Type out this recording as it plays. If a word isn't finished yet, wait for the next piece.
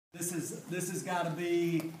This has got to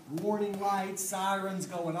be warning lights, sirens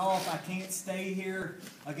going off. I can't stay here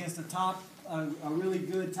against a really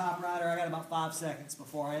good top rider. I got about 5 seconds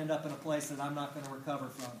before I end up in a place that I'm not going to recover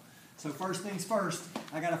from. So first things first,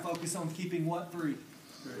 I got to focus on keeping what three?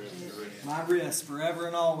 My wrists, forever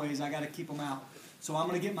and always. I got to keep them out. So I'm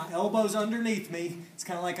going to get my elbows underneath me. It's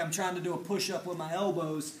kind of like I'm trying to do a push-up with my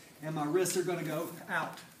elbows, and my wrists are going to go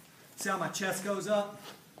out. See how my chest goes up?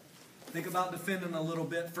 Think about defending a little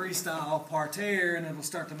bit freestyle parterre, and it'll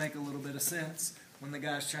start to make a little bit of sense. When the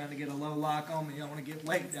guy's trying to get a low lock on me, I want to get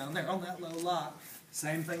weight down there on that low lock.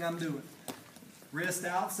 Same thing I'm doing. Wrist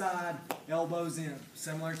outside, elbows in,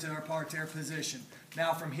 similar to our parterre position.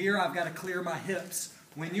 Now from here, I've got to clear my hips.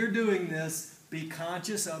 When you're doing this, be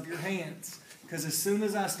conscious of your hands. Because as soon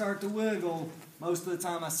as I start to wiggle, most of the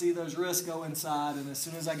time I see those wrists go inside, and as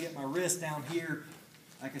soon as I get my wrist down here,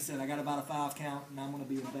 like I said, I got about a 5 count, and I'm going to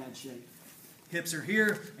be in bad shape. Hips are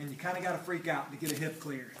here, and you kind of got to freak out to get a hip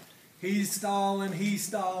clear. He's stalling,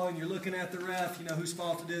 you're looking at the ref. You know whose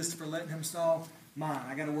fault it is for letting him stall? Mine.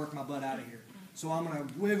 I got to work my butt out of here. So I'm going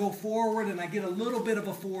to wiggle forward, and I get a little bit of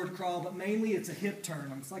a forward crawl, but mainly it's a hip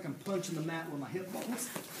turn. It's like I'm punching the mat with my hip bones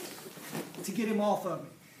to get him off of me.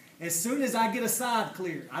 As soon as I get a side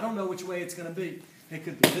clear, I don't know which way it's going to be. It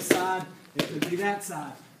could be this side, it could be that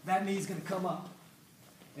side. That knee's going to come up.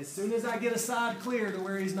 As soon as I get a side clear to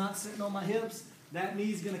where he's not sitting on my hips, that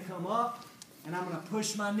knee's going to come up, and I'm going to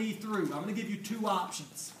push my knee through. I'm going to give you 2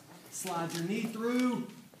 options. Slide your knee through.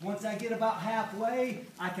 Once I get about halfway,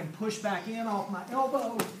 I can push back in off my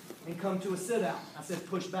elbow and come to a sit-out. I said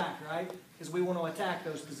push back, right? Because we want to attack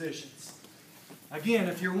those positions. Again,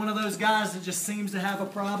 if you're one of those guys that just seems to have a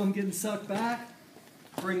problem getting sucked back,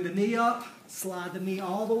 bring the knee up, slide the knee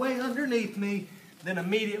all the way underneath me, then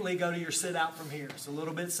immediately go to your sit-out from here. It's a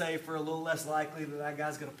little bit safer, a little less likely that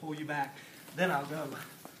guy's going to pull you back. Then I'll go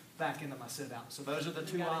back into my sit-out. So those are the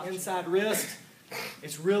 2 options. Inside wrist,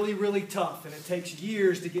 it's really, really tough, and it takes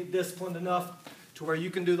years to get disciplined enough to where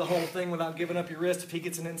you can do the whole thing without giving up your wrist. If he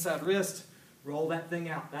gets an inside wrist, roll that thing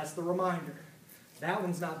out. That's the reminder. That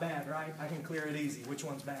one's not bad, right? I can clear it easy. Which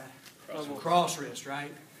one's bad? Cross wrist,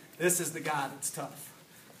 right? This is the guy that's tough.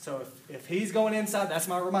 So if he's going inside, that's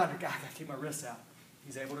my reminder. God, I got to keep my wrists out.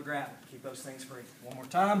 He's able to grab it. Keep those things free. One more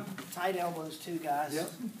time. Tight elbows too, guys.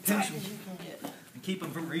 Yep. Tight as you can get. And keep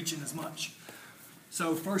them from reaching as much.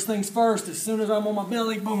 So first things first, as soon as I'm on my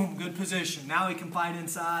belly, boom, good position. Now he can fight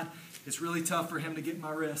inside. It's really tough for him to get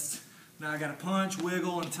my wrists. Now I got to punch,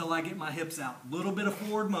 wiggle until I get my hips out. A little bit of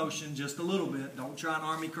forward motion, just a little bit. Don't try an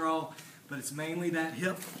army crawl, but it's mainly that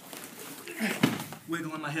hip,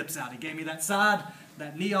 wiggling my hips out. He gave me that side.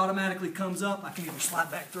 That knee automatically comes up. I can either slide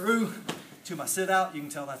back through to my sit-out. You can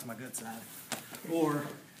tell that's my good side. Or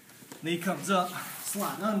knee comes up,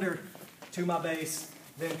 slide under to my base,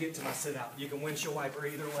 then get to my sit-out. You can windshield wiper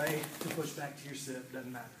either way to push back to your sit.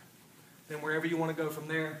 Doesn't matter. Then wherever you want to go from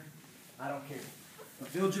there, I don't care.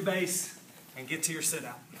 But build your base and get to your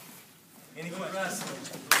sit-out. Any questions?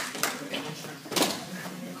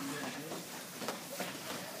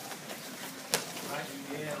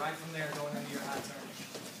 Right from there going into your high turn.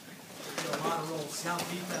 A lot of rolls. See how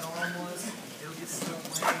deep that arm was? It'll get stuck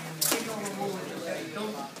laying.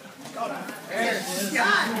 There it is.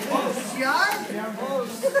 Got close.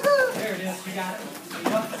 There it is. You got it.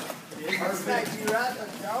 Yep. Perfect. You right.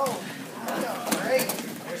 Let's go. Great.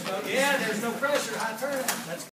 There's no pressure. High turn. That's